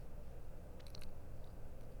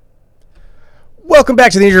Welcome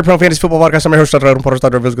back to the Injury Prone Fantasy Football Podcast. I'm your host, Dr.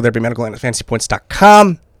 Dr. Reviews with Medical and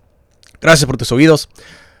FantasyPoints.com. Gracias por tus oídos.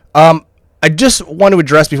 I just want to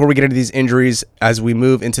address before we get into these injuries as we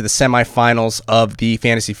move into the semifinals of the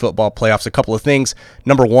fantasy football playoffs a couple of things.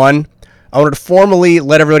 Number one, I wanted to formally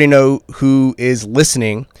let everybody know who is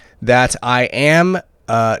listening that I am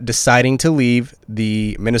deciding to leave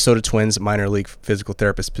the Minnesota Twins minor league physical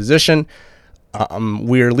therapist position.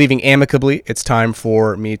 We're leaving amicably. It's time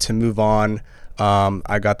for me to move on.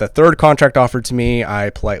 I got the third contract offered to me. I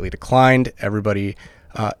politely declined. Everybody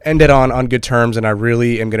ended on good terms, and I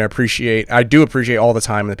really am going to appreciate all the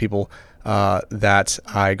time the people that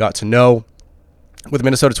I got to know with the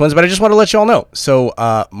Minnesota Twins, but I just want to let you all know. So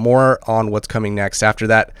more on what's coming next after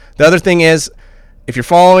that. The other thing is, if you're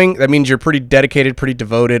following, that means you're pretty dedicated, pretty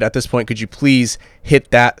devoted. At this point, could you please hit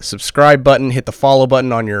that subscribe button, hit the follow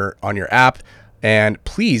button on your app, and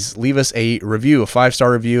please leave us a review, a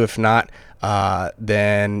 5-star review. If not,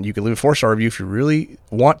 then you can leave a 4-star review if you really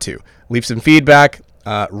want to. Leave some feedback.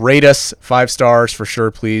 Rate us 5 stars for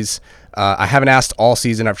sure, please. I haven't asked all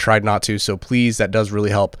season. I've tried not to, so please, that does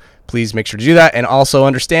really help. Please make sure to do that. And also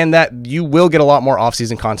understand that you will get a lot more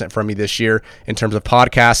off-season content from me this year in terms of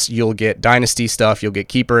podcasts. You'll get Dynasty stuff. You'll get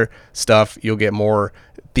Keeper stuff. You'll get more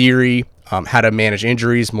theory, how to manage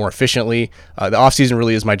injuries more efficiently. The offseason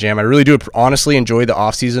really is my jam. I really do honestly enjoy the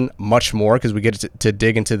offseason much more because we get to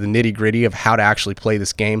dig into the nitty-gritty of how to actually play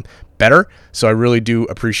this game better. So I really do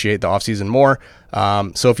appreciate the offseason more.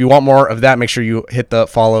 So if you want more of that, make sure you hit the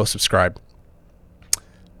follow, subscribe.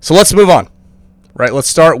 So let's move on. Right, let's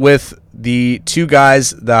start with the two guys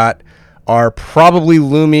that are probably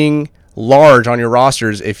looming large on your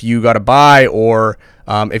rosters if you got to buy or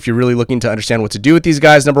if you're really looking to understand what to do with these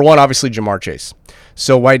guys. Number one, obviously, Jamar Chase.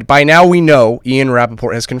 So by now we know, Ian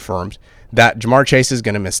Rappaport has confirmed that Jamar Chase is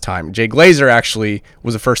going to miss time. Jay Glazer actually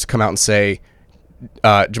was the first to come out and say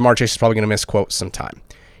Jamar Chase is probably going to miss, quote, some time.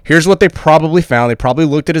 Here's what they probably found. They probably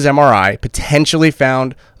looked at his MRI, potentially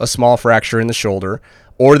found a small fracture in the shoulder,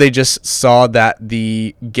 or they just saw that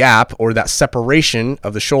the gap or that separation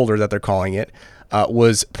of the shoulder that they're calling it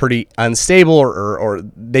was pretty unstable, or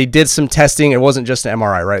they did some testing. It wasn't just an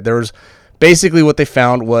MRI, right? There was basically what they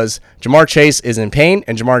found was Jamar Chase is in pain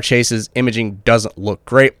and Jamar Chase's imaging doesn't look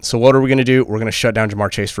great. So what are we going to do? We're going to shut down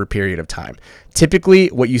Jamar Chase for a period of time. Typically,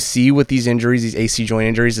 what you see with these injuries, these AC joint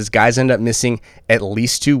injuries, is guys end up missing at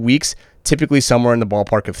least 2 weeks, typically somewhere in the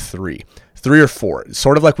ballpark of 3 or 4,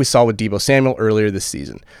 sort of like we saw with Deebo Samuel earlier this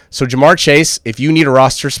season. So Jamar Chase, if you need a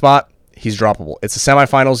roster spot, he's droppable. It's the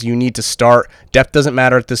semifinals. You need to start. Depth doesn't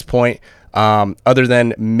matter at this point, other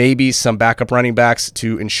than maybe some backup running backs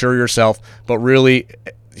to ensure yourself. But really,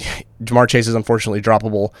 Jamar Chase is unfortunately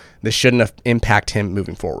droppable. This shouldn't have impact him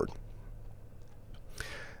moving forward.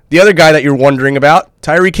 The other guy that you're wondering about,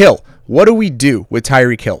 Tyreek Hill. What do we do with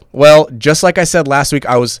Tyreek Hill? Well, just like I said last week,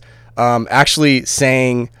 I was actually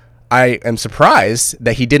saying I am surprised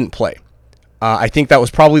that he didn't play. I think that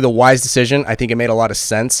was probably the wise decision. I think it made a lot of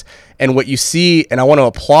sense. And what you see, and I want to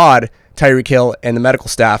applaud Tyreek Hill and the medical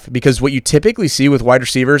staff, because what you typically see with wide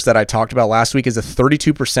receivers that I talked about last week is a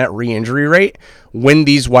 32% re-injury rate when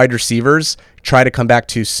these wide receivers try to come back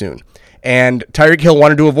too soon. And Tyreek Hill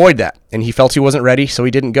wanted to avoid that, and he felt he wasn't ready, so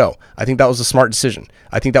he didn't go. I think that was a smart decision.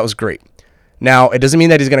 I think that was great. Now, it doesn't mean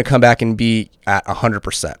that he's going to come back and be at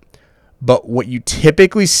 100%. But what you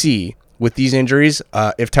typically see with these injuries,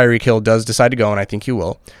 if Tyreek Hill does decide to go, and I think he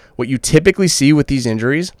will, what you typically see with these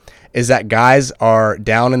injuries is that guys are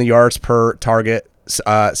down in the yards per target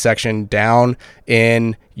section, down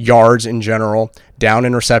in yards in general, down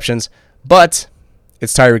in receptions, but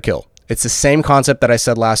it's Tyreek Hill. It's the same concept that I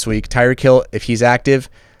said last week. Tyreek Hill, if he's active,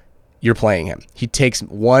 you're playing him. He takes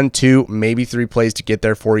 1, 2, maybe 3 plays to get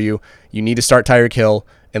there for you. You need to start Tyreek Hill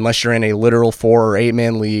unless you're in a literal 4 or 8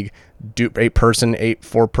 man league.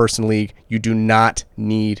 4-person league, you do not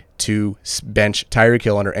need to bench Tyreek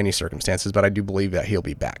Hill under any circumstances, but I do believe that he'll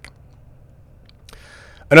be back.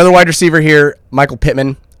 Another wide receiver here, Michael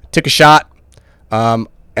Pittman, took a shot, and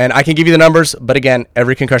I can give you the numbers, but again,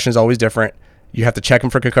 every concussion is always different. You have to check him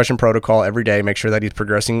for concussion protocol every day, make sure that he's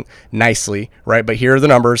progressing nicely, right? But here are the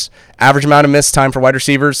numbers. Average amount of missed time for wide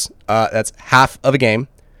receivers, that's half of a game.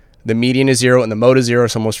 The median is 0 and the mode is 0,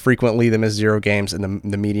 so most frequently they miss 0 games, and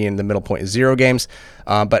the median, the middle point, is 0 games.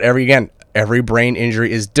 But every brain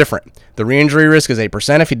injury is different. The re-injury risk is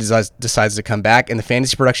 8% if he decides to come back, and the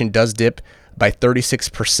fantasy production does dip by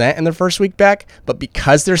 36% in the first week back. But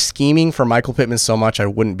because they're scheming for Michael Pittman so much, I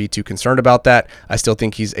wouldn't be too concerned about that. I still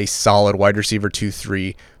think he's a solid wide receiver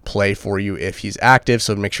 2-3 play for you if he's active,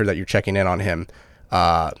 so make sure that you're checking in on him.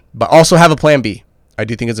 But also have a plan B. I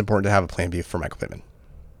do think it's important to have a plan B for Michael Pittman.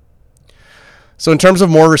 So in terms of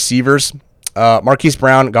more receivers, Marquise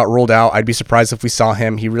Brown got ruled out. I'd be surprised if we saw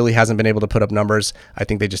him. He really hasn't been able to put up numbers. I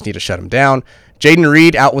think they just need to shut him down. Jaden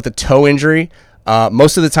Reed out with a toe injury.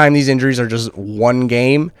 Most of the time, these injuries are just one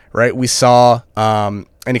game, right? We saw an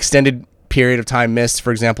extended period of time missed, for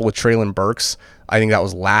example, with Traylon Burks. I think that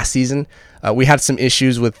was last season. We had some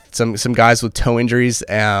issues with some guys with toe injuries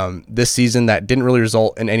this season that didn't really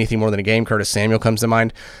result in anything more than a game. Curtis Samuel comes to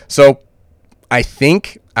mind. So I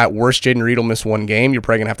think at worst, Jaden Reed will miss one game. You're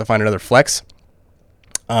probably going to have to find another flex.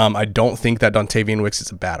 I don't think that Dontavian Wicks is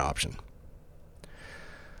a bad option.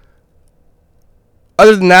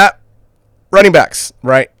 Other than that, running backs,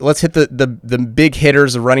 right? Let's hit the big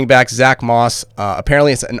hitters of running backs. Zach Moss,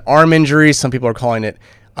 apparently it's an arm injury. Some people are calling it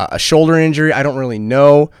a shoulder injury. I don't really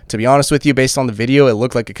know, to be honest with you. Based on the video, it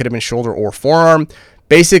looked like it could have been shoulder or forearm.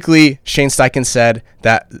 Basically, Shane Steichen said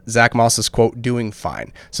that Zach Moss is, quote, doing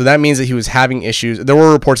fine. So that means that he was having issues. There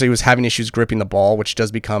were reports that he was having issues gripping the ball, which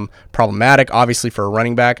does become problematic, obviously, for a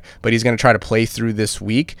running back, but he's going to try to play through this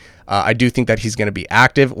week. I do think that he's going to be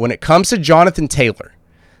active. When it comes to Jonathan Taylor,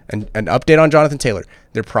 and an update on Jonathan Taylor,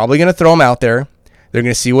 they're probably going to throw him out there. They're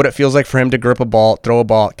going to see what it feels like for him to grip a ball, throw a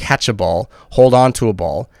ball, catch a ball, hold on to a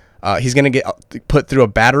ball. He's going to get put through a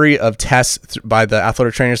battery of tests by the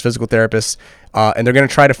athletic trainers, physical therapists, and they're going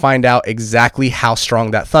to try to find out exactly how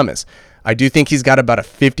strong that thumb is. I do think he's got about a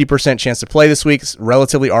 50% chance to play this week. It's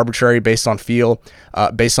relatively arbitrary based on feel,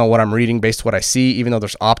 based on what I'm reading, based on what I see. Even though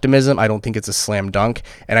there's optimism, I don't think it's a slam dunk.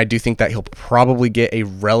 And I do think that he'll probably get a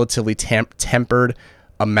relatively tempered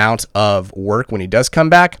amount of work when he does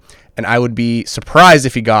come back. And I would be surprised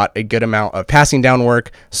if he got a good amount of passing down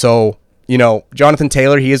work. So, Jonathan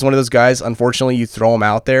Taylor, he is one of those guys. Unfortunately, you throw him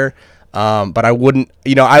out there. But I wouldn't,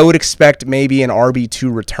 I would expect maybe an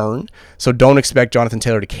RB2 return. So don't expect Jonathan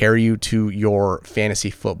Taylor to carry you to your fantasy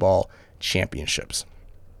football championships.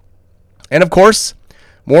 And of course,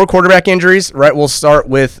 more quarterback injuries, right? We'll start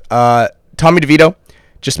with Tommy DeVito.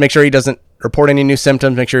 Just make sure he doesn't report any new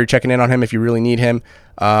symptoms. Make sure you're checking in on him if you really need him.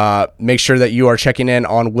 Make sure that you are checking in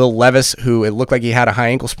on Will Levis, who it looked like he had a high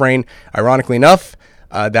ankle sprain. Ironically enough,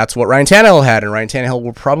 that's what Ryan Tannehill had, and Ryan Tannehill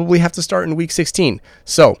will probably have to start in Week 16.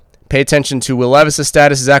 So pay attention to Will Levis'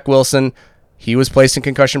 status. Zach Wilson, he was placed in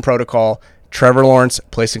concussion protocol. Trevor Lawrence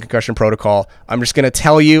placed in concussion protocol. I'm just going to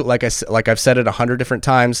tell you, like I've said it 100 different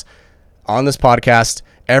times on this podcast,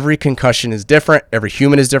 every concussion is different. Every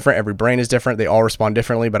human is different. Every brain is different. They all respond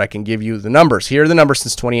differently, but I can give you the numbers. Here are the numbers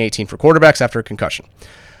since 2018 for quarterbacks after a concussion.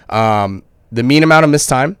 The mean amount of missed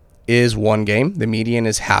time is 1 game. The median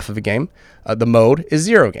is half of a game. The mode is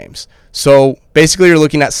 0 games. So basically you're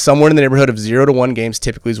looking at somewhere in the neighborhood of 0 to 1 games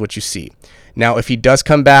typically is what you see. Now, if he does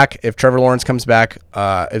come back, if Trevor Lawrence comes back,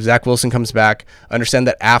 if Zach Wilson comes back, understand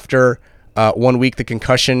that after 1 week, the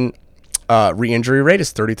concussion re-injury rate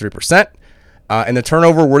is 33%. And the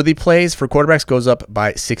turnover-worthy plays for quarterbacks goes up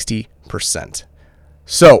by 60%.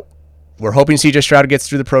 So we're hoping CJ Stroud gets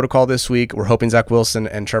through the protocol this week. We're hoping Zach Wilson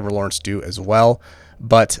and Trevor Lawrence do as well.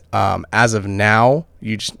 But as of now,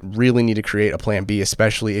 you just really need to create a plan B,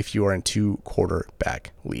 especially if you are in 2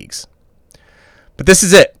 quarterback leagues. But this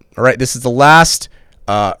is it. All right, this is the last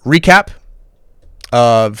recap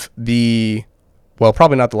of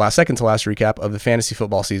probably not the last, second to last recap of the fantasy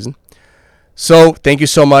football season. So thank you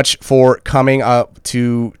so much for coming up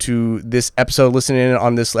to this episode, listening in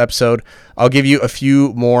on this episode. I'll give you a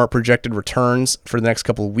few more projected returns for the next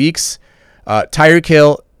couple of weeks. Tyreek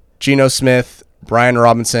Hill, Geno Smith, Brian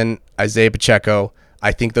Robinson, Isaiah Pacheco.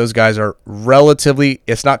 I think those guys are relatively,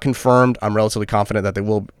 it's not confirmed, I'm relatively confident that they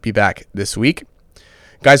will be back this week.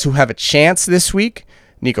 Guys who have a chance this week,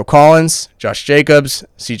 Nico Collins, Josh Jacobs,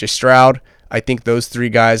 CJ Stroud. I think those 3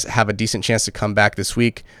 guys have a decent chance to come back this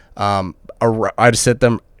week. I'd sit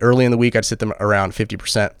them early in the week. I'd sit them around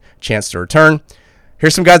 50% chance to return.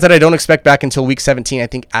 Here's some guys that I don't expect back until week 17, I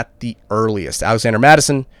think at the earliest. Alexander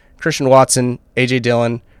Mattison, Christian Watson, A.J.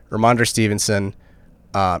 Dillon, Ramondre Stevenson,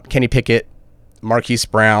 Kenny Pickett, Marquise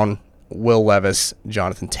Brown, Will Levis,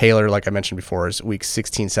 Jonathan Taylor, like I mentioned before, is week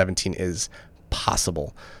 16, 17 is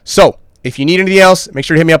possible. So if you need anything else, make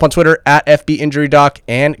sure to hit me up on Twitter at FBInjuryDoc,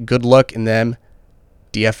 and good luck in them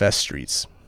DFS streets.